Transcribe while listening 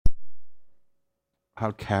how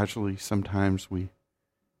casually sometimes we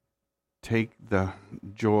take the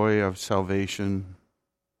joy of salvation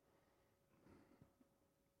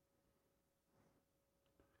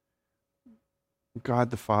God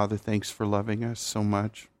the Father, thanks for loving us so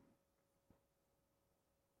much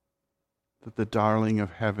that the darling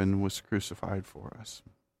of heaven was crucified for us.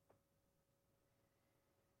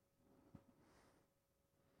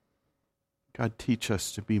 God, teach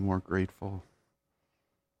us to be more grateful,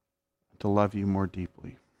 to love you more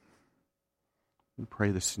deeply. We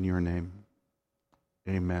pray this in your name.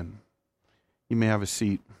 Amen. You may have a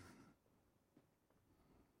seat.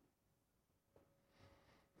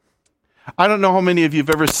 I don't know how many of you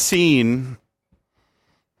have ever seen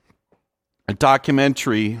a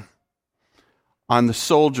documentary on the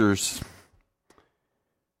soldiers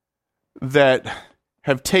that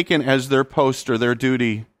have taken as their post or their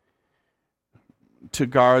duty to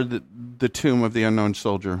guard the tomb of the unknown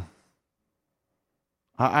soldier.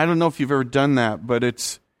 I don't know if you've ever done that, but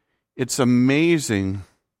it's amazing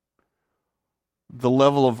the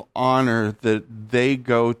level of honor that they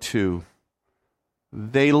go to.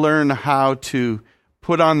 They learn how to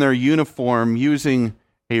put on their uniform using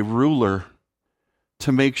a ruler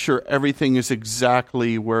to make sure everything is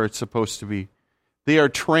exactly where it's supposed to be. They are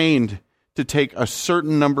trained to take a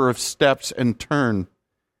certain number of steps and turn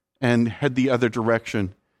and head the other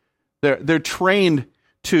direction. They're trained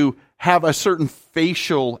to have a certain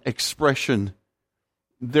facial expression.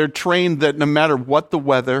 They're trained that no matter what the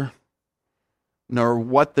weather, nor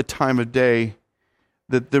what the time of day,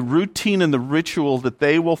 that the routine and the ritual that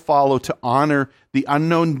they will follow to honor the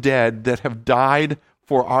unknown dead that have died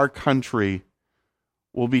for our country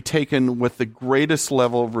will be taken with the greatest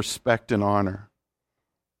level of respect and honor.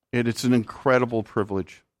 It's an incredible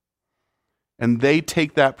privilege. And they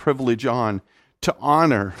take that privilege on to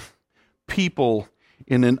honor people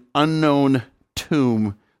in an unknown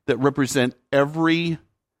tomb that represent every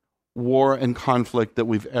war and conflict that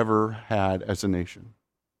we've ever had as a nation.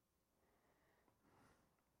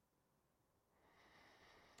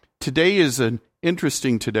 Today is an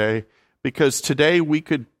interesting day because today we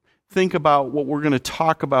could think about what we're going to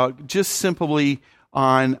talk about just simply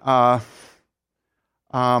on,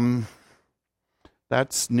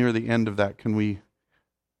 that's near the end of that. Can we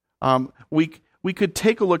could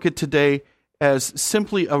take a look at today as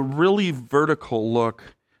simply a really vertical look,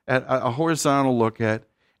 at a horizontal look at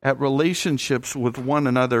relationships with one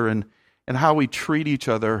another and how we treat each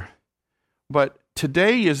other. But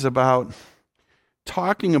today is about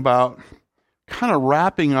talking about kind of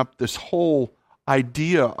wrapping up this whole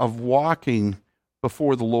idea of walking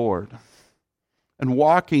before the Lord and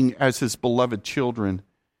walking as His beloved children,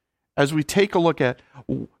 as we take a look at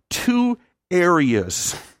two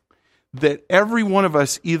areas that every one of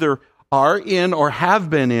us either are in or have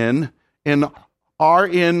been in, and are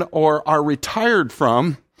in or are retired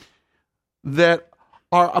from, that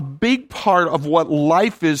are a big part of what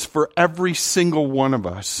life is for every single one of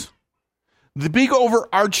us. The big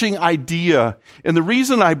overarching idea, and the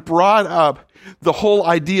reason I brought up the whole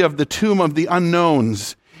idea of the tomb of the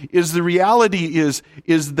unknowns, is the reality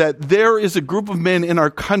is that there is a group of men in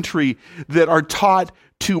our country that are taught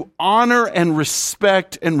to honor and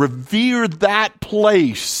respect and revere that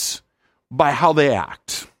place by how they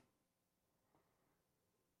act.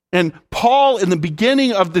 And Paul, in the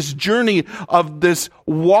beginning of this journey of this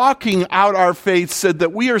walking out our faith, said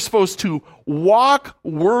that we are supposed to walk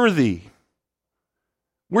worthy.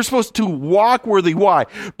 We're supposed to walk worthy. Why?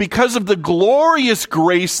 Because of the glorious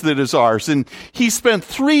grace that is ours. And he spent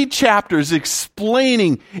 3 chapters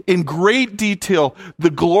explaining in great detail the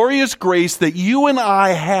glorious grace that you and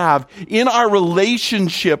I have in our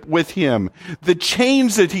relationship with Him, the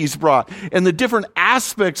change that He's brought, and the different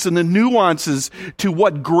aspects and the nuances to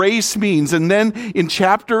what grace means. And then in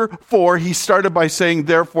chapter 4, he started by saying,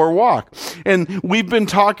 therefore walk. And we've been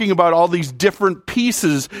talking about all these different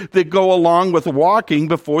pieces that go along with walking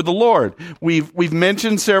before the Lord. We've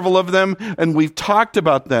mentioned several of them, and we've talked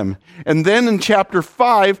about them. And then in chapter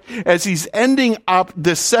 5, as he's ending up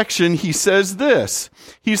this section, he says this.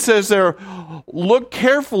 He says there, look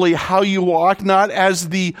carefully how you walk, not as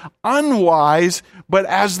the unwise, but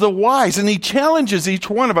as the wise. And he challenges each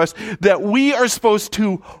one of us that we are supposed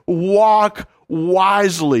to walk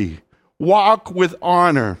wisely, walk with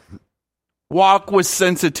honor, walk with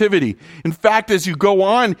sensitivity. In fact, as you go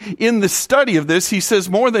on in the study of this, he says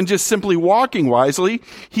more than just simply walking wisely.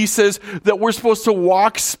 He says that we're supposed to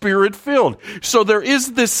walk Spirit-filled. So there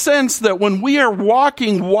is this sense that when we are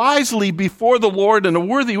walking wisely before the Lord in a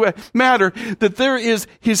worthy manner, that there is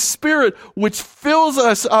His Spirit which fills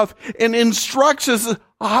us up and instructs us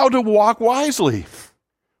how to walk wisely.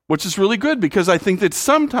 which is really good because I think that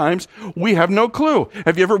sometimes we have no clue.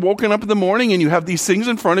 Have you ever woken up in the morning and you have these things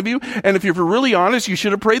in front of you? And if you're really honest, you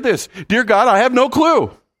should have prayed this. Dear God, I have no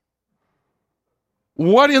clue.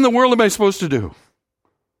 What in the world am I supposed to do?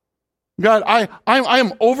 God, I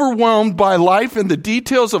am overwhelmed by life and the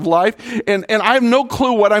details of life, and I have no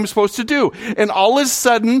clue what I'm supposed to do. And all of a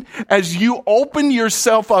sudden, as you open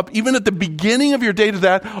yourself up, even at the beginning of your day to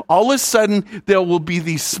that, all of a sudden, there will be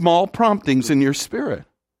these small promptings in your spirit.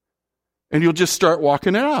 And you'll just start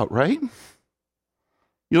walking it out, right?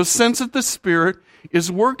 You'll sense that the Spirit is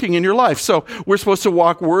working in your life. So we're supposed to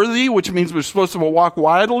walk worthy, which means we're supposed to walk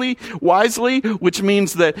wisely, which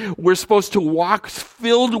means that we're supposed to walk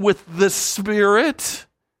filled with the Spirit.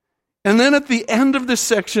 And then at the end of this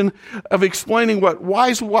section of explaining what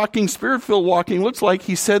wise walking, Spirit-filled walking looks like,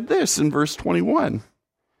 he said this in verse 21.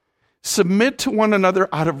 Submit to one another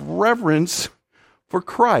out of reverence for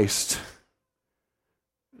Christ.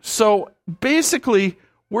 So basically,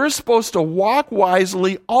 we're supposed to walk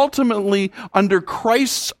wisely, ultimately under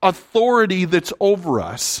Christ's authority that's over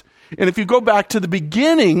us. And if you go back to the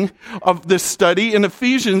beginning of this study in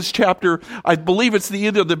Ephesians chapter, I believe it's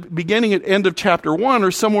either the beginning and end of chapter 1 or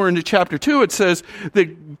somewhere into chapter 2, it says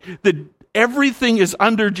that everything is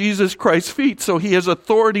under Jesus Christ's feet, so he has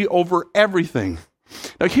authority over everything.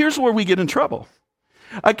 Now here's where we get in trouble.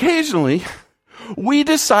 Occasionally, we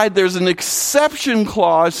decide there's an exception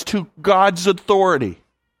clause to God's authority.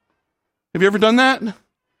 Have you ever done that?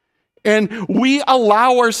 And we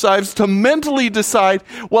allow ourselves to mentally decide,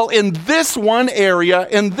 well, in this one area,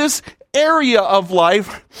 in this area of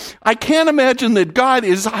life, I can't imagine that God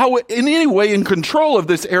is in any way in control of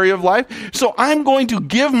this area of life, so I'm going to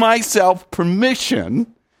give myself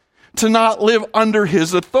permission to not live under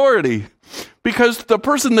his authority. Because the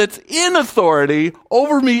person that's in authority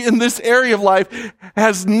over me in this area of life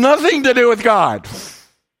has nothing to do with God.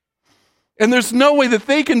 And there's no way that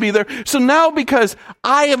they can be there. So now because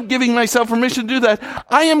I am giving myself permission to do that,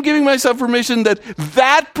 I am giving myself permission that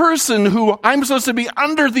that person who I'm supposed to be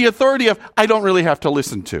under the authority of, I don't really have to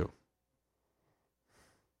listen to.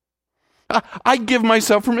 I give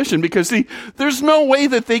myself permission because, see, there's no way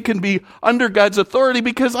that they can be under God's authority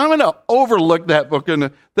because I'm going to overlook that book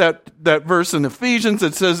and that verse in Ephesians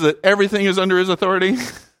that says that everything is under his authority.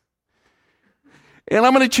 And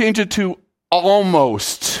I'm going to change it to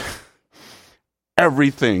almost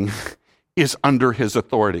everything is under his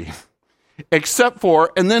authority. Except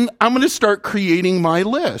for, and then I'm going to start creating my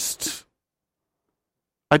list.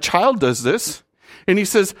 A child does this. And he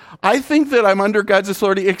says, I think that I'm under God's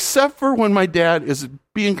authority except for when my dad is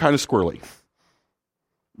being kind of squirrely.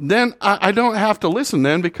 Then I don't have to listen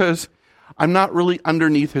then because I'm not really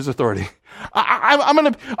underneath his authority. I'm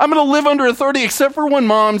going to live under authority except for when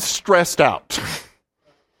mom's stressed out.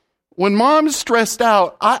 When mom's stressed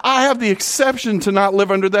out, I have the exception to not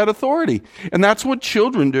live under that authority. And that's what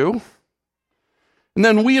children do. And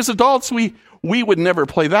then we as adults, we would never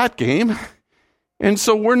play that game. And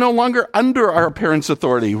so we're no longer under our parents'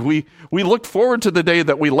 authority. We looked forward to the day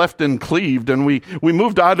that we left and cleaved and we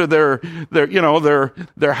moved out of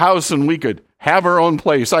their house and we could have our own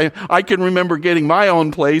place. I can remember getting my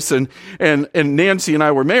own place and Nancy and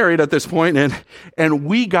I were married at this point and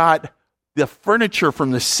we got the furniture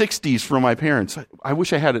from the 60s from my parents. I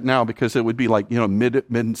wish I had it now because it would be like,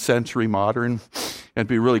 mid-century modern. It'd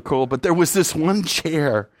be really cool. But there was this one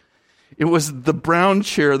chair. It was the brown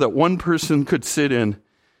chair that one person could sit in.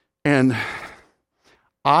 And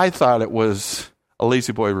I thought it was a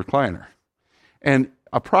lazy boy recliner. And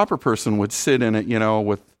a proper person would sit in it,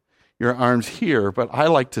 with your arms here. But I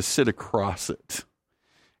like to sit across it.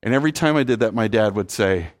 And every time I did that, my dad would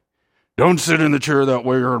say, don't sit in the chair that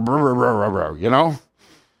way, or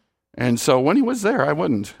And so when he was there, I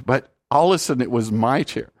wouldn't. But all of a sudden, it was my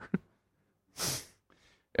chair.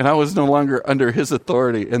 And I was no longer under his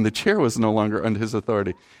authority, and the chair was no longer under his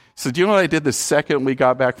authority. So do you know what I did the second we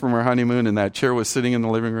got back from our honeymoon and that chair was sitting in the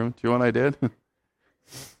living room? Do you know what I did?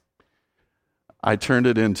 I turned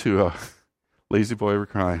it into a lazy boy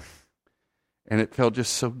recline. And it felt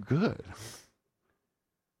just so good.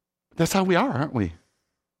 That's how we are, aren't we?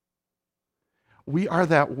 We are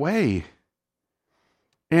that way.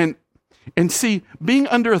 And see, being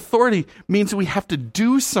under authority means we have to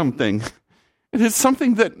do something. It is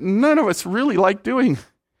something that none of us really like doing.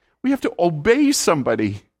 We have to obey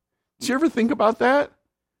somebody. Did you ever think about that?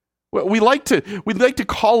 Well, we'd like to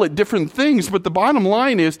call it different things, but the bottom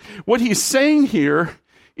line is, what he's saying here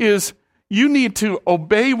is, you need to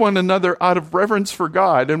obey one another out of reverence for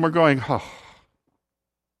God. And we're going, oh.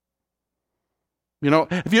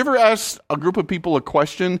 Have you ever asked a group of people a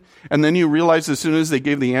question and then you realize as soon as they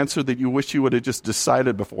gave the answer that you wish you would have just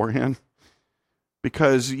decided beforehand?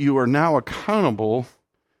 Because you are now accountable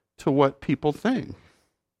to what people think.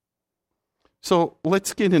 So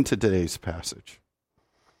let's get into today's passage.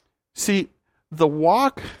 See, the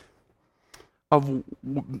walk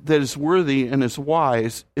that is worthy and is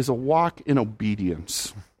wise is a walk in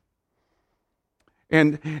obedience.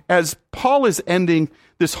 And as Paul is ending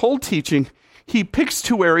this whole teaching, he picks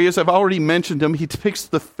two areas. I've already mentioned them. He picks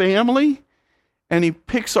the family and he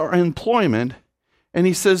picks our employment. And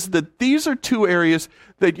he says that these are two areas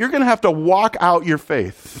that you're going to have to walk out your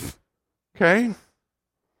faith. Okay?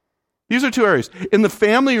 These are two areas. In the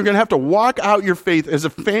family, you're going to have to walk out your faith as a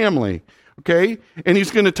family. Okay? And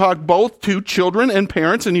he's going to talk both to children and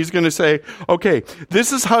parents, and he's going to say, okay,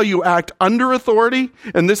 this is how you act under authority,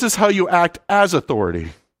 and this is how you act as authority.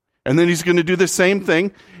 And then he's going to do the same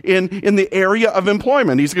thing in the area of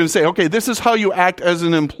employment. He's going to say, okay, this is how you act as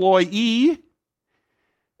an employee,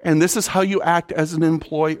 and this is how you act as an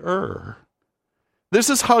employer. This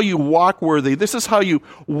is how you walk worthy. This is how you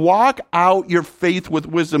walk out your faith with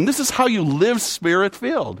wisdom. This is how you live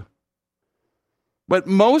Spirit-filled. But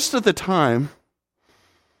most of the time,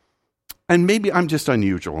 and maybe I'm just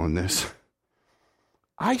unusual in this,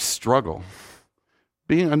 I struggle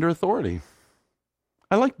being under authority.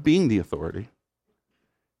 I like being the authority.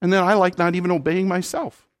 And then I like not even obeying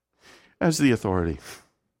myself as the authority.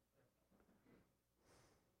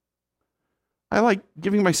 I like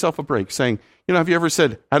giving myself a break, saying, have you ever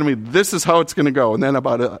said, Adam, this is how it's going to go? And then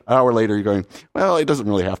about an hour later, you're going, well, it doesn't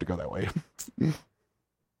really have to go that way.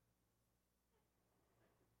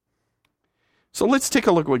 So let's take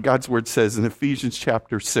a look at what God's word says in Ephesians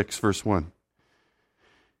chapter 6, verse 1.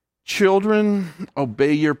 Children,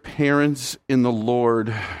 obey your parents in the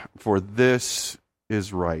Lord, for this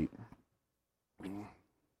is right.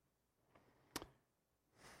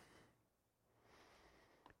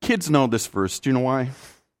 Kids know this verse. Do you know why?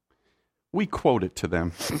 We quote it to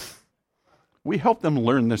them. We help them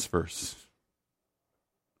learn this verse.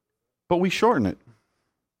 But we shorten it.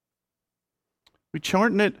 We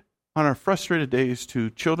shorten it on our frustrated days to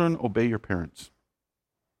children, obey your parents.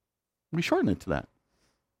 We shorten it to that.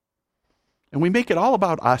 And we make it all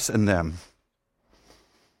about us and them.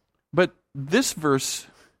 But this verse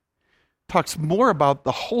talks more about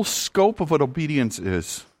the whole scope of what obedience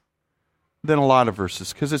is than a lot of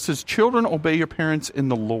verses. Because it says, children, obey your parents in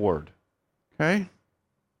the Lord. Okay?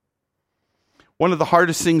 One of the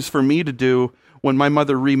hardest things for me to do when my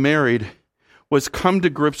mother remarried was come to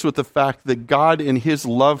grips with the fact that God, in his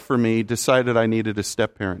love for me, decided I needed a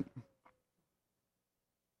step-parent.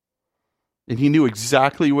 And he knew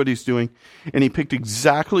exactly what he's doing, and he picked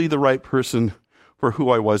exactly the right person for who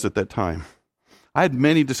I was at that time. I had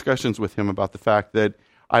many discussions with him about the fact that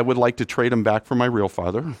I would like to trade him back for my real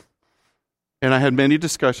father. And I had many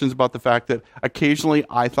discussions about the fact that occasionally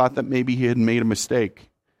I thought that maybe he had made a mistake.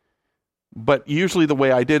 But usually the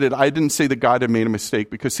way I did it, I didn't say that God had made a mistake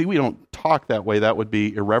because, see, we don't talk that way. That would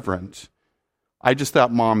be irreverent. I just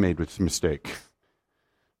thought Mom made a mistake.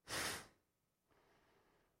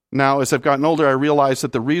 Now, as I've gotten older, I realized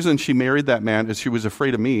that the reason she married that man is she was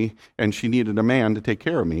afraid of me and she needed a man to take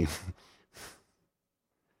care of me.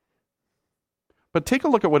 But take a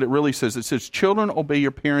look at what it really says. It says, children, obey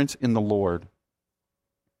your parents in the Lord.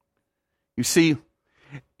 You see,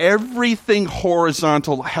 everything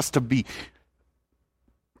horizontal has to be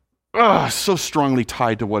so strongly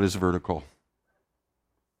tied to what is vertical.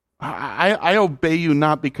 I obey you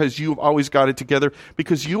not because you've always got it together,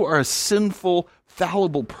 because you are a sinful,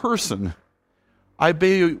 fallible person. I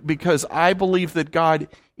obey you because I believe that God,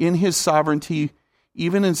 in his sovereignty,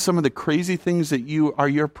 even in some of the crazy things that are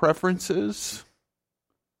your preferences,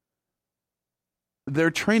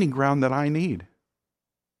 they're training ground that I need.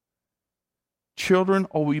 Children,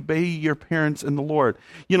 obey your parents in the Lord.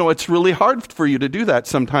 It's really hard for you to do that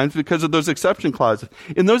sometimes because of those exception clauses.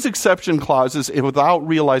 In those exception clauses, without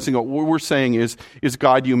realizing what we're saying is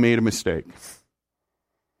God, you made a mistake.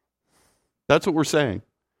 That's what we're saying.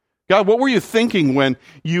 God, what were you thinking when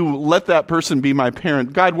you let that person be my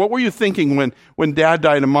parent? God, what were you thinking when Dad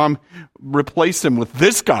died and Mom replaced him with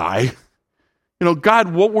this guy?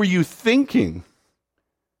 God, what were you thinking?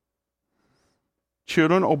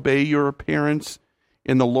 Children, obey your parents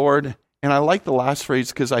in the Lord. And I like the last phrase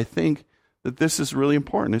because I think that this is really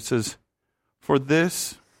important. It says, for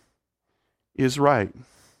this is right.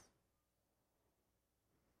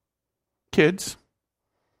 Kids,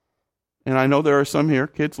 and I know there are some here,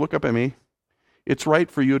 kids, look up at me. It's right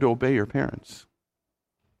for you to obey your parents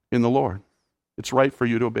in the Lord. It's right for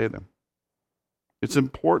you to obey them. It's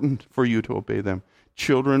important for you to obey them.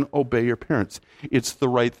 Children, obey your parents. It's the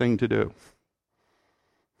right thing to do.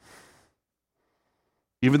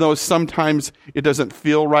 Even though sometimes it doesn't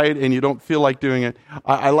feel right and you don't feel like doing it,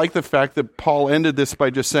 I like the fact that Paul ended this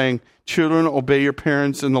by just saying, children, obey your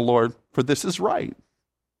parents in the Lord, for this is right.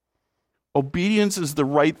 Obedience is the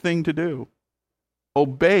right thing to do.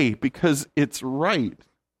 Obey because it's right.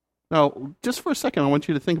 Now, just for a second, I want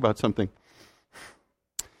you to think about something.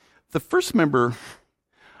 The first member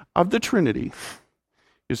of the Trinity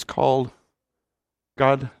is called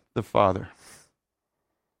God the Father.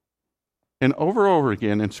 And over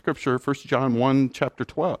again in Scripture, 1 John 1, chapter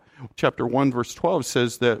 1, verse 12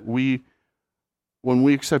 says that when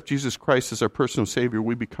we accept Jesus Christ as our personal Savior,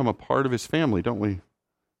 we become a part of His family, don't we?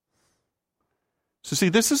 So see,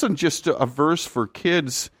 this isn't just a verse for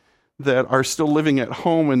kids that are still living at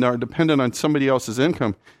home and are dependent on somebody else's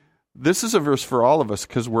income. This is a verse for all of us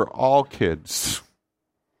because we're all kids.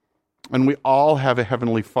 And we all have a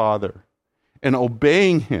Heavenly Father. And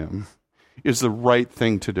obeying Him is the right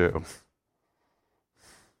thing to do.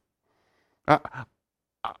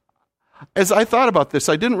 As I thought about this,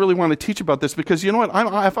 I didn't really want to teach about this because you know what?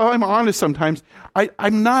 If I'm honest sometimes,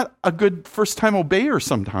 I'm not a good first-time obeyer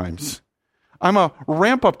sometimes. I'm a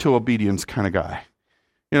ramp-up to obedience kind of guy.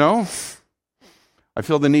 You know? I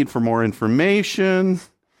feel the need for more information.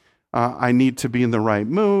 I need to be in the right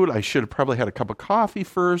mood. I should have probably had a cup of coffee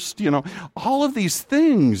first. You know, all of these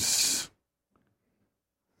things.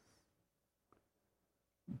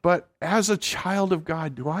 But as a child of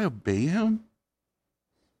God, do I obey Him?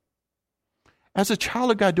 As a child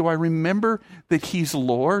of God, do I remember that He's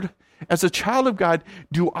Lord? As a child of God,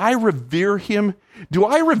 do I revere Him? Do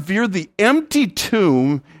I revere the empty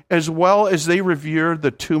tomb as well as they revere the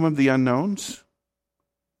tomb of the unknowns?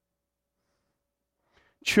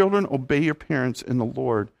 Children, obey your parents in the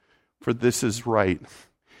Lord, for this is right.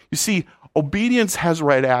 You see, obedience has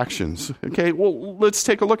right actions. Okay, well, let's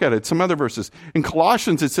take a look at it. Some other verses. In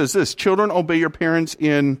Colossians, it says this, children, obey your parents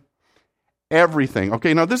in everything.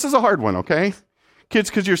 Okay, now this is a hard one, okay? Kids,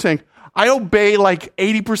 because you're saying, I obey like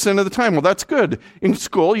 80% of the time. Well, that's good. In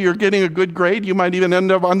school, you're getting a good grade. You might even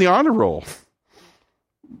end up on the honor roll.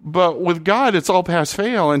 But with God, it's all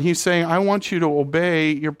pass-fail. And He's saying, I want you to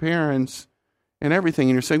obey your parents and everything.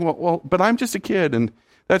 And you're saying, well, but I'm just a kid and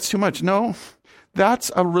that's too much. No,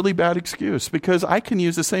 that's a really bad excuse because I can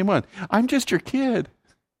use the same one. I'm just your kid.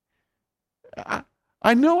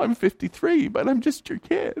 I know I'm 53, but I'm just your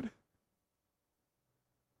kid.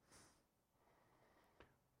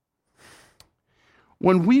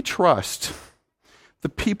 When we trust the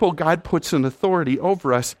people God puts in authority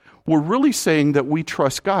over us, we're really saying that we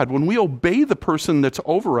trust God. When we obey the person that's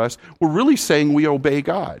over us, we're really saying we obey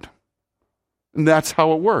God. And that's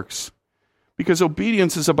how it works. Because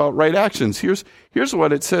obedience is about right actions. Here's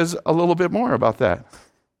what it says a little bit more about that.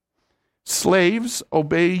 Slaves,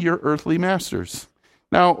 obey your earthly masters.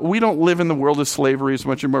 Now, we don't live in the world of slavery as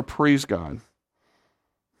much anymore, praise God.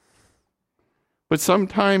 But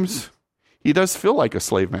sometimes he does feel like a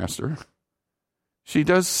slave master. She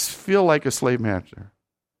does feel like a slave master.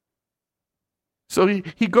 So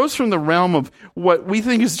he goes from the realm of what we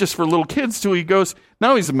think is just for little kids to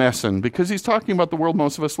now he's messing because he's talking about the world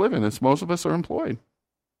most of us live in. It's most of us are employed.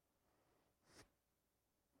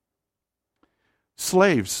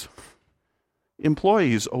 Slaves,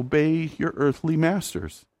 employees, obey your earthly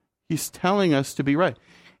masters. He's telling us to be right.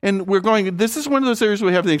 And we're going, this is one of those areas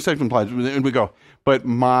we have the exception clause, and we go, but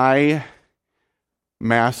my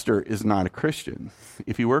master is not a Christian.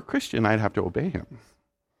 If he were a Christian, I'd have to obey him.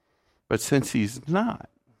 But since he's not,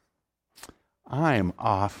 I'm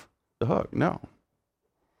off the hook. No.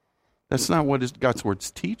 That's not what God's word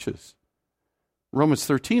teaches. Romans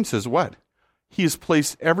 13 says what? He has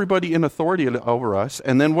placed everybody in authority over us.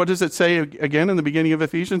 And then what does it say again in the beginning of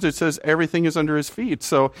Ephesians? It says everything is under his feet.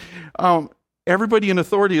 So everybody in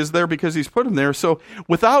authority is there because he's put them there. So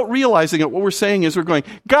without realizing it, what we're saying is we're going,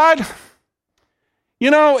 God, you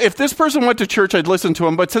know, if this person went to church, I'd listen to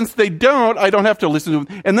him. But since they don't, I don't have to listen to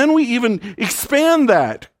them. And then we even expand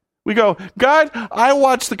that. We go, God, I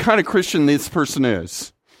watch the kind of Christian this person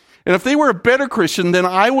is. And if they were a better Christian, then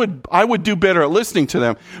I would do better at listening to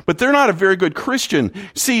them. But they're not a very good Christian.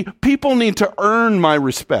 See, people need to earn my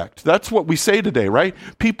respect. That's what we say today, right?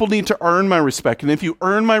 People need to earn my respect. And if you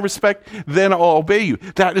earn my respect, then I'll obey you.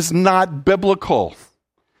 That is not biblical.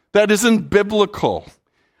 That isn't biblical.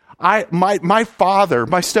 My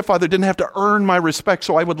stepfather didn't have to earn my respect,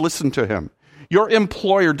 so I would listen to him. Your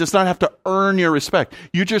employer does not have to earn your respect.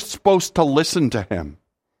 You're just supposed to listen to him.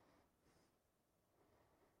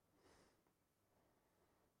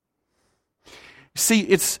 see,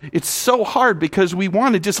 it's so hard because we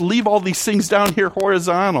want to just leave all these things down here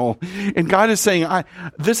horizontal. And God is saying,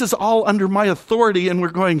 this is all under my authority. And we're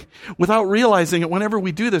going, without realizing it, whenever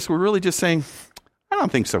we do this, we're really just saying, I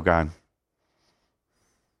don't think so, God.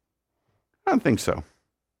 I don't think so.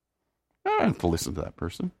 I don't have to listen to that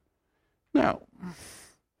person. Now,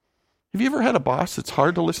 have you ever had a boss that's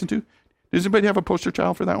hard to listen to? Does anybody have a poster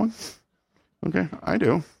child for that one? Okay, I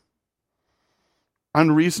do.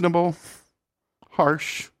 Unreasonable,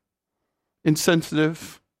 harsh,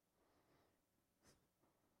 insensitive,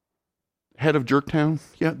 head of Jerktown.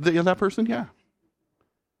 Yeah, that person, yeah.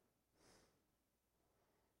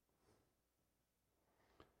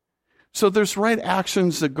 So there's right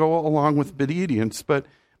actions that go along with obedience, but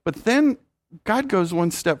then God goes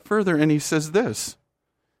one step further and he says this.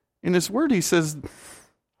 In his word, he says,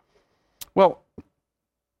 well,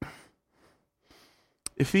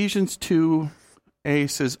 Ephesians 2:8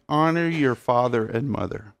 says, honor your father and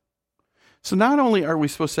mother. So not only are we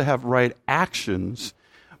supposed to have right actions,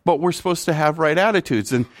 but we're supposed to have right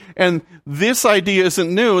attitudes. And this idea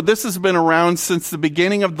isn't new. This has been around since the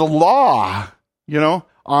beginning of the law.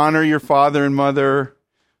 Honor your father and mother,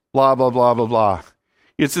 blah, blah, blah, blah, blah.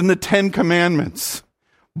 It's in the 10 Commandments,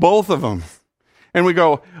 both of them. And we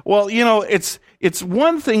go, well, it's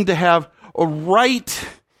one thing to have a right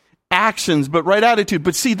actions, but right attitude.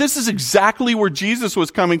 But see, this is exactly where Jesus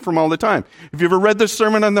was coming from all the time. Have you ever read the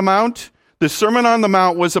Sermon on the Mount? The Sermon on the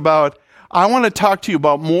Mount was about, I want to talk to you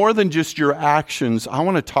about more than just your actions. I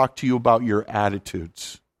want to talk to you about your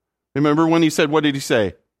attitudes. Remember when he said, what did he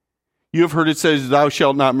say? You have heard it says, thou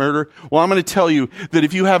shalt not murder. Well, I'm going to tell you that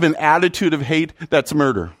if you have an attitude of hate, that's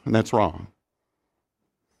murder, and that's wrong.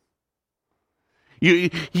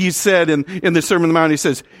 He said in the Sermon on the Mount, he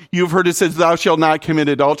says, you've heard it says, thou shalt not commit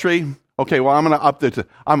adultery. Okay, well, I'm going to up it.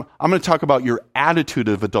 I'm going to talk about your attitude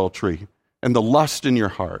of adultery and the lust in your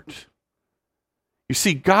heart. You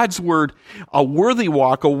see, God's word, a worthy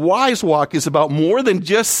walk, a wise walk, is about more than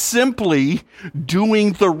just simply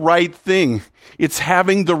doing the right thing. It's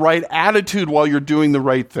having the right attitude while you're doing the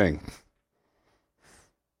right thing.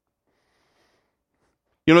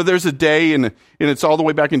 There's a day, and it's all the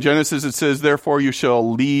way back in Genesis, it says, therefore you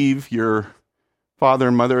shall leave your father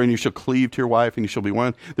and mother, and you shall cleave to your wife, and you shall be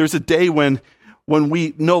one. There's a day when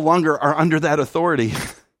we no longer are under that authority.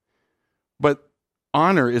 But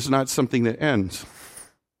honor is not something that ends,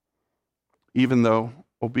 even though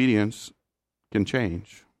obedience can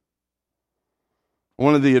change.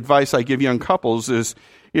 One of the advice I give young couples is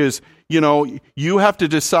you have to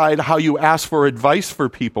decide how you ask for advice for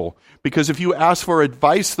people. Because if you ask for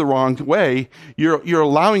advice the wrong way, you're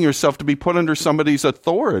allowing yourself to be put under somebody's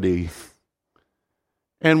authority.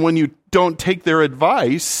 And when you don't take their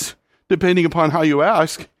advice, depending upon how you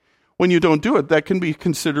ask, when you don't do it, that can be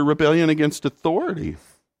considered rebellion against authority.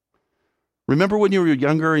 Remember when you were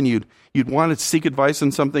younger and you'd want to seek advice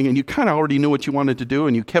on something and you kind of already knew what you wanted to do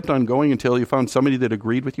and you kept on going until you found somebody that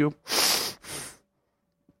agreed with you?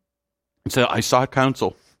 And so I sought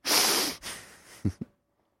counsel.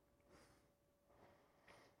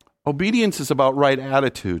 Obedience is about right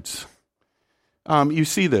attitudes. You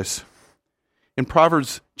see this. In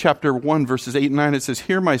Proverbs chapter 1, verses 8 and 9, it says,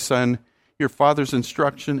 hear, my son, your father's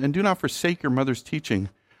instruction, and do not forsake your mother's teaching,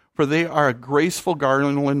 for they are a graceful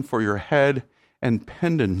garland for your head and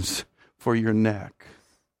pendants for your neck.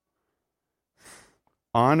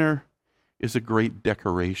 Honor is a great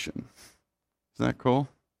decoration. Isn't that cool?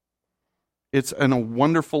 It's a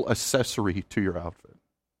wonderful accessory to your outfit.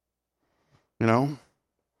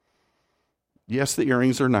 Yes, the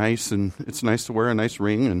earrings are nice, and it's nice to wear a nice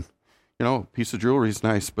ring, and, a piece of jewelry is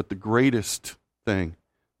nice, but the greatest thing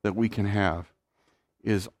that we can have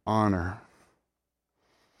is honor.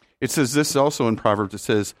 It says this also in Proverbs. It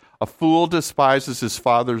says, a fool despises his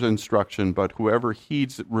father's instruction, but whoever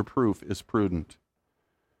heeds reproof is prudent.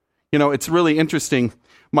 It's really interesting.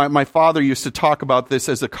 My father used to talk about this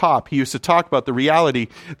as a cop. He used to talk about the reality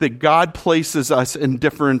that God places us in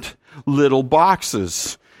different little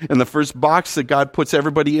boxes. And the first box that God puts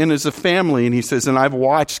everybody in is a family. And he says, and I've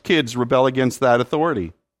watched kids rebel against that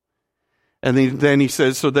authority. And then he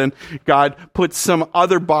says, so then God puts some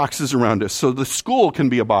other boxes around us. So the school can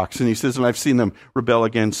be a box. And he says, and I've seen them rebel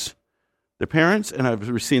against their parents, and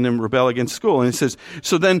I've seen them rebel against school. And he says,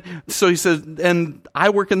 so he says, and I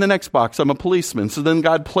work in the next box. I'm a policeman. So then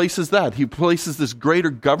God places that. He places this greater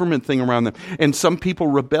government thing around them. And some people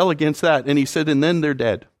rebel against that. And he said, and then they're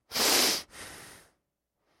dead.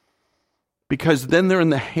 Because then they're in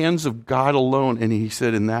the hands of God alone. And he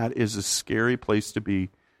said, and that is a scary place to be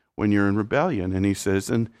when you're in rebellion. And he says,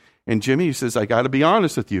 and And Jimmy, he says, I got to be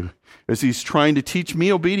honest with you. As he's trying to teach me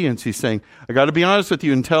obedience, he's saying, I got to be honest with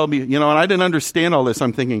you and tell me, and I didn't understand all this.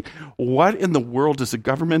 I'm thinking, what in the world does the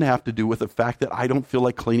government have to do with the fact that I don't feel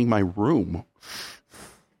like cleaning my room?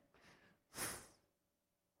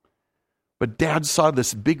 But Dad saw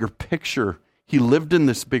this bigger picture. He lived in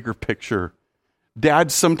this bigger picture.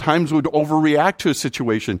 Dad sometimes would overreact to a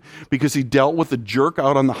situation because he dealt with a jerk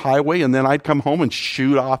out on the highway, and then I'd come home and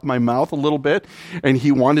shoot off my mouth a little bit, and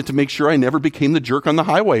he wanted to make sure I never became the jerk on the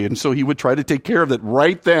highway, and so he would try to take care of it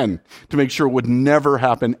right then to make sure it would never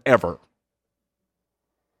happen ever.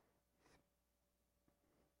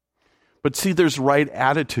 But see, there's right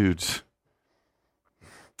attitudes.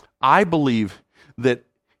 I believe that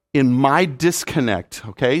in my disconnect,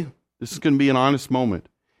 okay, this is going to be an honest moment,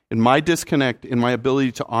 in my disconnect, in my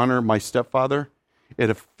ability to honor my stepfather, it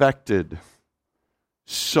affected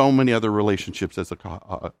so many other relationships as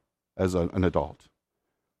an adult.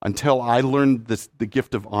 Until I learned the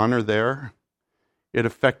gift of honor there, it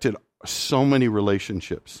affected so many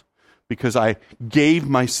relationships because I gave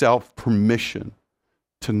myself permission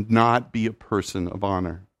to not be a person of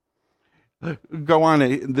honor. Go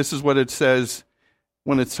on, this is what it says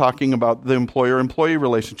when it's talking about the employer-employee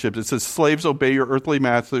relationships. It says, slaves, obey your earthly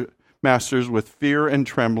masters with fear and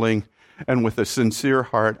trembling and with a sincere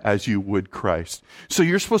heart as you would Christ. So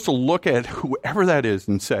you're supposed to look at whoever that is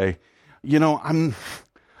and say, I'm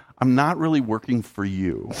not really working for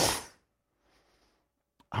you.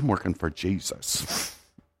 I'm working for Jesus.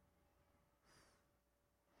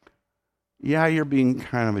 Yeah, you're being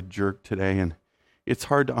kind of a jerk today, and it's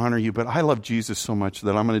hard to honor you, but I love Jesus so much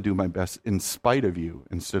that I'm going to do my best in spite of you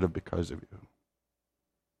instead of because of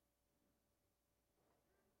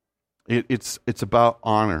you. It's about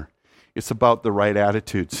honor. It's about the right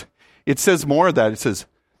attitudes. It says more of that. It says,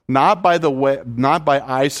 not by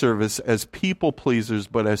eye service as people pleasers,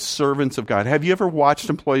 but as servants of God. Have you ever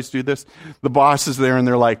watched employees do this? The boss is there and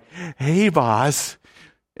they're like, hey, boss.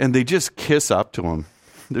 And they just kiss up to him.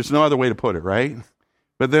 There's no other way to put it, right?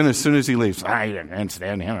 But then as soon as he leaves, I can't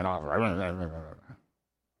stand him at all.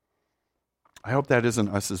 I hope that isn't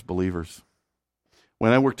us as believers.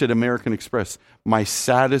 When I worked at American Express, my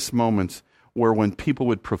saddest moments were when people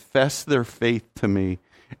would profess their faith to me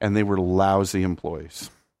and they were lousy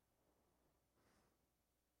employees.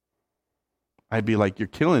 I'd be like, you're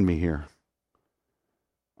killing me here.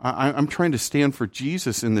 I'm trying to stand for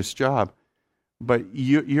Jesus in this job, but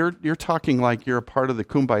you're talking like you're a part of the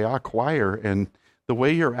Kumbaya choir, and the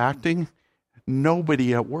way you're acting,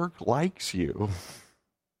 nobody at work likes you.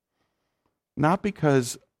 Not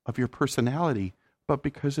because of your personality, but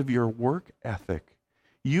because of your work ethic.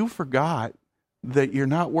 You forgot that you're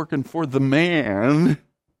not working for the man.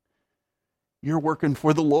 You're working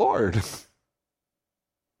for the Lord.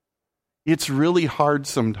 It's really hard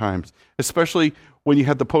sometimes, especially when you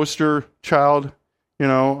had the poster child,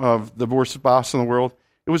 of the worst boss in the world.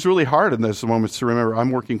 It was really hard in those moments to remember,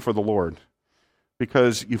 I'm working for the Lord.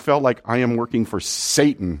 Because you felt like I am working for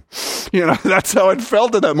Satan. That's how it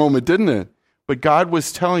felt at that moment, didn't it? But God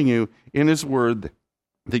was telling you in His Word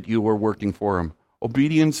that you were working for Him.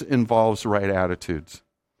 Obedience involves right attitudes.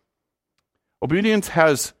 Obedience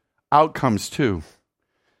has outcomes too.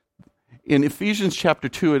 In Ephesians chapter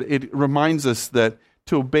 2, it reminds us that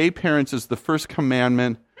to obey parents is the first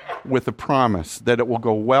commandment with a promise that it will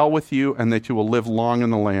go well with you and that you will live long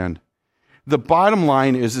in the land. The bottom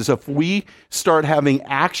line is if we start having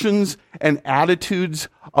actions and attitudes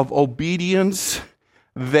of obedience,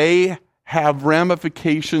 they have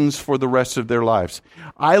ramifications for the rest of their lives.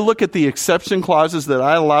 I look at the exception clauses that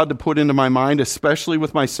I allowed to put into my mind, especially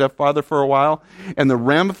with my stepfather for a while, and the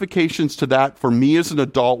ramifications to that for me as an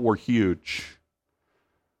adult were huge.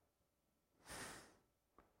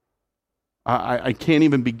 I can't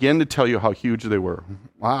even begin to tell you how huge they were.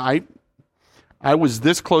 I was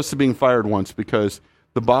this close to being fired once because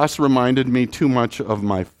the boss reminded me too much of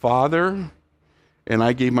my father, and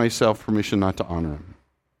I gave myself permission not to honor him.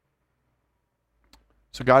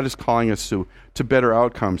 So God is calling us to better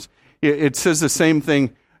outcomes. It says the same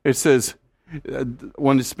thing. It says,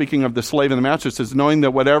 when it's speaking of the slave and the master, it says, knowing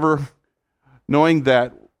that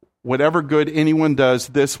whatever good anyone does,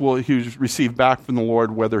 this will he receive back from the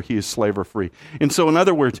Lord, whether he is slave or free. And so, in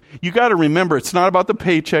other words, you got to remember, it's not about the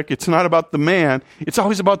paycheck, it's not about the man, it's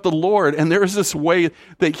always about the Lord. And there is this way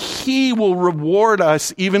that He will reward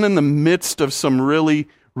us even in the midst of some really,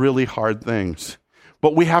 really hard things.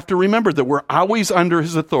 But we have to remember that we're always under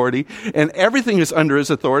His authority, and everything is under His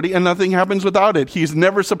authority, and nothing happens without it. He's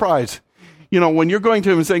never surprised. When you're going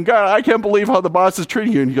to Him and saying, God, I can't believe how the boss is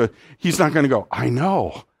treating you, and you go, He's not going to go, I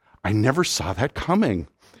know. I never saw that coming.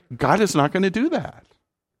 God is not going to do that.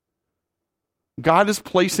 God is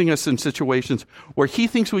placing us in situations where he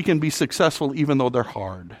thinks we can be successful even though they're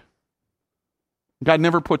hard. God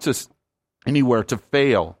never puts us anywhere to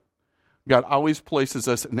fail. God always places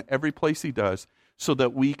us in every place he does so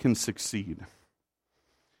that we can succeed.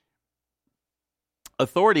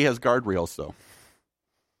 Authority has guardrails, though.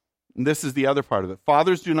 And this is the other part of it.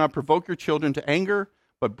 Fathers, do not provoke your children to anger,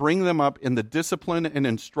 but bring them up in the discipline and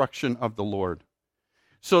instruction of the Lord.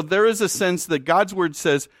 So there is a sense that God's word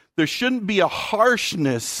says there shouldn't be a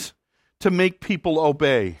harshness to make people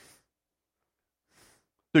obey.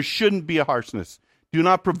 There shouldn't be a harshness. Do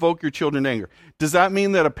not provoke your children to anger. Does that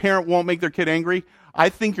mean that a parent won't make their kid angry? I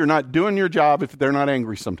think you're not doing your job if they're not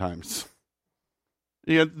angry sometimes.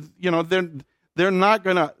 You know, they're not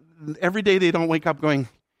going to, every day they don't wake up going,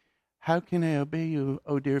 how can I obey you,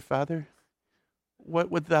 O dear Father? What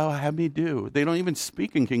would thou have me do? They don't even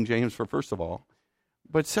speak in King James, for first of all.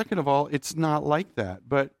 But second of all, it's not like that.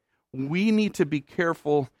 But we need to be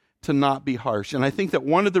careful to not be harsh. And I think that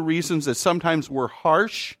one of the reasons that sometimes we're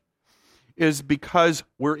harsh is because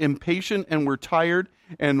we're impatient and we're tired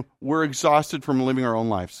and we're exhausted from living our own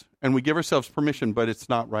lives. And we give ourselves permission, but it's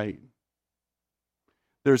not right.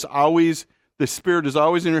 There's always, the Spirit is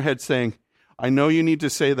always in your head saying, I know you need to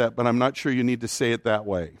say that, but I'm not sure you need to say it that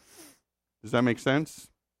way. Does that make sense?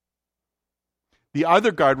 The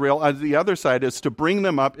other guardrail on the other side is to bring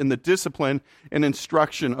them up in the discipline and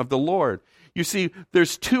instruction of the Lord. You see,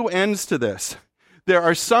 there's two ends to this. There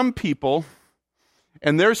are some people,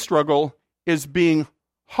 and their struggle is being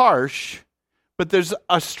harsh, but there's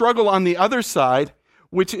a struggle on the other side,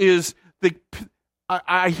 which is,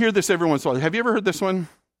 I hear this every once in a while. Have you ever heard this one?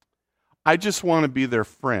 I just want to be their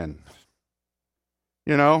friend.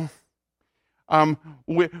 You know?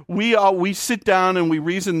 We sit down and we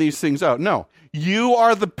reason these things out. No, you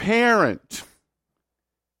are the parent,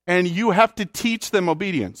 and you have to teach them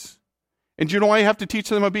obedience. And do you know why you have to teach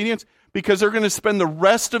them obedience? Because they're going to spend the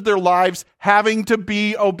rest of their lives having to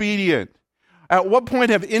be obedient. At what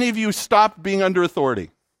point have any of you stopped being under authority?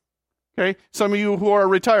 Okay, some of you who are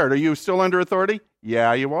retired, are you still under authority?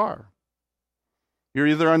 Yeah, you are. You're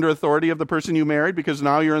either under authority of the person you married because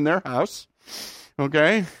now you're in their house,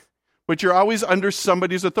 okay? But you're always under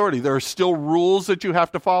somebody's authority. There are still rules that you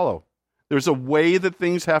have to follow. There's a way that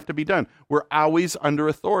things have to be done. We're always under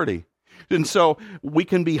authority. And so we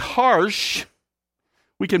can be harsh.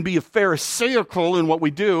 We can be pharisaical in what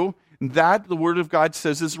we do. That, the Word of God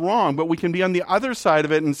says, is wrong. But we can be on the other side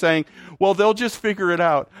of it and saying, well, they'll just figure it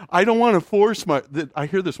out. I don't want to force I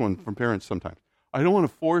hear this one from parents sometimes. I don't want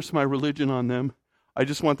to force my religion on them. I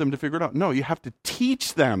just want them to figure it out. No, you have to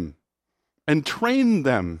teach them and train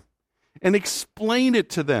them and explain it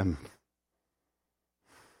to them.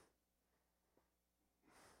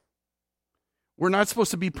 We're not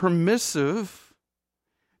supposed to be permissive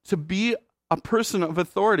to be a person of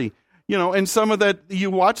authority. You know, and some of that,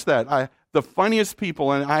 you watch that. The funniest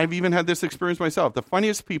people, and I've even had this experience myself, the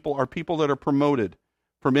funniest people are people that are promoted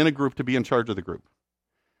from in a group to be in charge of the group.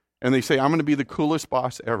 And they say, I'm going to be the coolest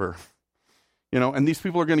boss ever. You know, and these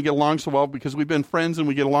people are going to get along so well because we've been friends and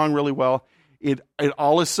we get along really well. It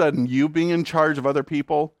all of a sudden, you being in charge of other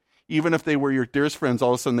people, even if they were your dearest friends,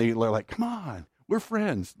 all of a sudden they're like, come on, we're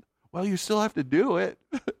friends. Well, you still have to do it,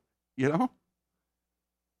 you know?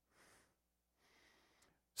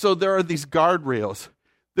 So there are these guardrails.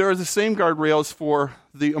 There are the same guardrails for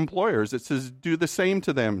the employers. It says, do the same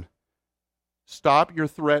to them. Stop your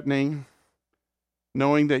threatening,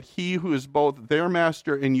 knowing that he who is both their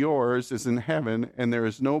master and yours is in heaven, and there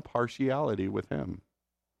is no partiality with him.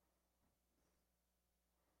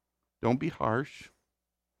 Don't be harsh.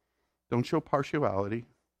 Don't show partiality.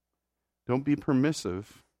 Don't be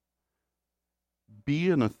permissive. Be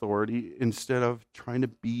an authority instead of trying to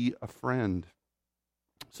be a friend.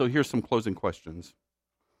 So here's some closing questions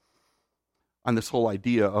on this whole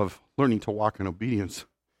idea of learning to walk in obedience.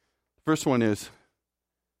 The first one is,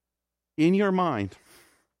 in your mind,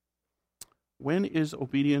 when is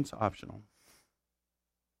obedience optional?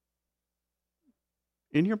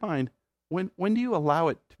 In your mind, when do you allow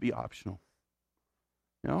it to be optional?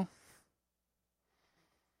 You know?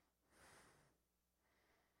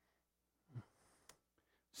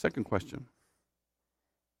 Second question.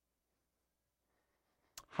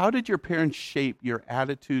 How did your parents shape your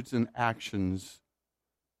attitudes and actions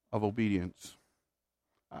of obedience?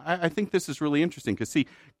 I think this is really interesting because, see,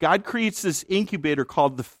 God creates this incubator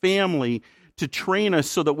called the family to train us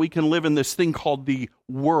so that we can live in this thing called the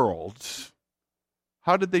world.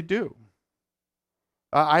 How did they do?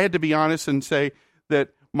 I had to be honest and say that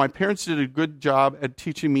my parents did a good job at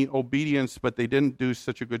teaching me obedience, but they didn't do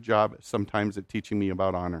such a good job sometimes at teaching me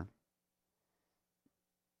about honor.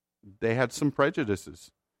 They had some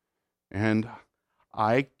prejudices, and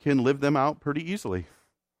I can live them out pretty easily.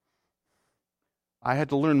 I had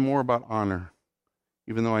to learn more about honor,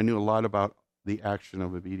 even though I knew a lot about the action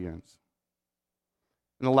of obedience.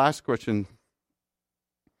 And the last question,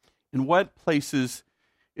 in what places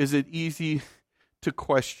is it easy to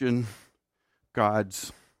question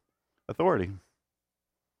God's authority?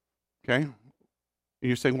 Okay? And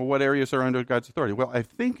you're saying, well, what areas are under God's authority? Well, I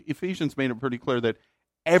think Ephesians made it pretty clear that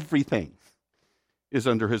everything is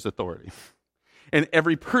under his authority. And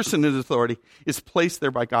every person in his authority is placed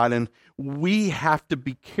there by God. And we have to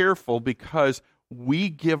be careful because we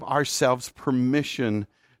give ourselves permission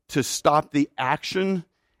to stop the action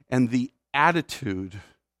and the attitude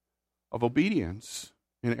of obedience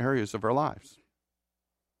in areas of our lives.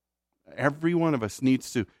 Every one of us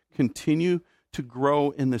needs to continue to grow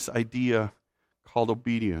in this idea called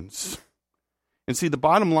obedience. And see, the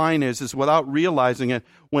bottom line is without realizing it,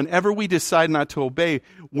 whenever we decide not to obey,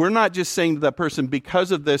 we're not just saying to that person,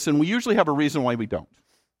 because of this, and we usually have a reason why we don't.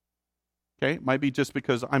 Okay? It might be just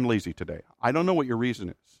because I'm lazy today. I don't know what your reason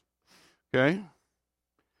is. Okay?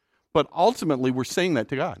 But ultimately, we're saying that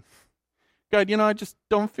to God. God, I just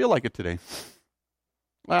don't feel like it today.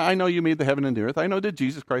 I know you made the heaven and the earth. I know that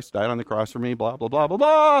Jesus Christ died on the cross for me, blah, blah, blah, blah,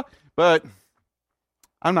 blah. But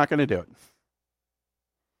I'm not going to do it.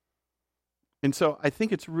 And so I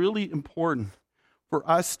think it's really important for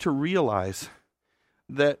us to realize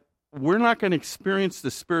that we're not going to experience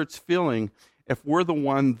the Spirit's feeling if we're the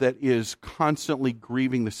one that is constantly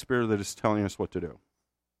grieving the Spirit that is telling us what to do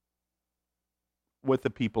with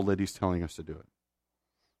the people that he's telling us to do it.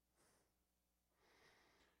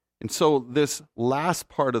 And so this last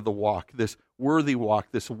part of the walk, this worthy walk,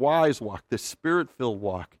 this wise walk, this Spirit-filled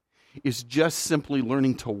walk, is just simply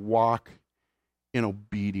learning to walk in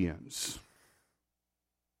obedience.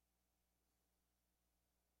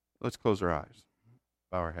 Let's close our eyes,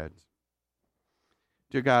 bow our heads.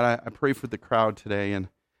 Dear God, I pray for the crowd today, and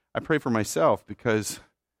I pray for myself because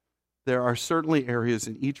there are certainly areas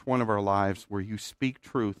in each one of our lives where you speak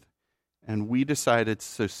truth, and we decide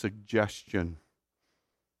it's a suggestion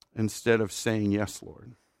instead of saying, yes,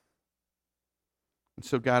 Lord. And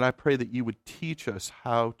so, God, I pray that you would teach us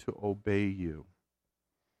how to obey you.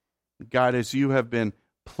 God, as you have been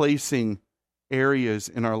placing areas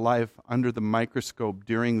in our life under the microscope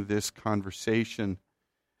during this conversation,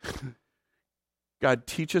 God,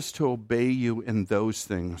 teach us to obey you in those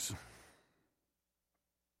things.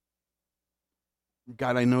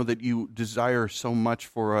 God, I know that you desire so much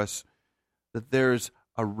for us, that there's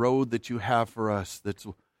a road that you have for us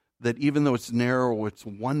that even though it's narrow, it's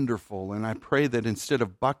wonderful. And I pray that instead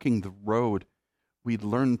of bucking the road, we'd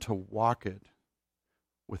learn to walk it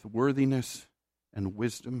with worthiness and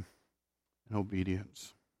wisdom and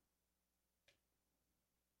obedience.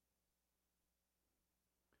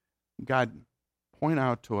 God, point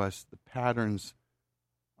out to us the patterns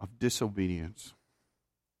of disobedience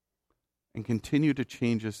and continue to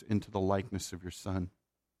change us into the likeness of your Son.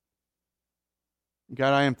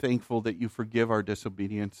 God, I am thankful that you forgive our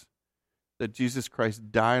disobedience, that Jesus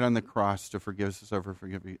Christ died on the cross to forgive us of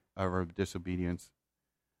our disobedience,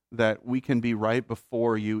 that we can be right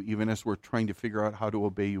before you even as we're trying to figure out how to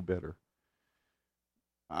obey you better.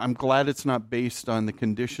 I'm glad it's not based on the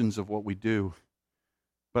conditions of what we do,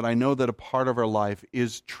 but I know that a part of our life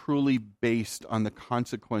is truly based on the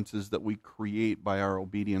consequences that we create by our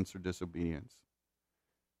obedience or disobedience.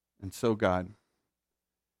 And so, God,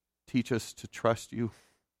 teach us to trust you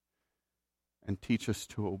and teach us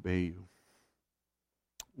to obey you.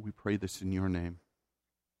 We pray this in your name.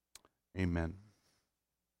 Amen.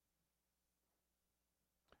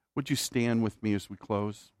 Would you stand with me as we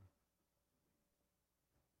close?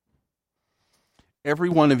 Every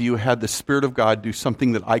one of you had the Spirit of God do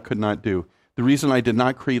something that I could not do. The reason I did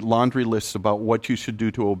not create laundry lists about what you should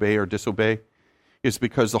do to obey or disobey is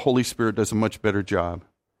because the Holy Spirit does a much better job.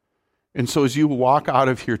 And so as you walk out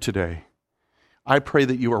of here today, I pray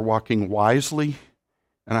that you are walking wisely,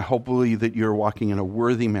 and I hopefully that you're walking in a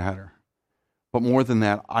worthy manner. But more than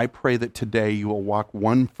that, I pray that today you will walk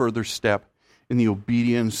one further step in the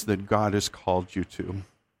obedience that God has called you to.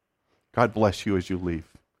 God bless you as you leave.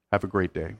 Have a great day.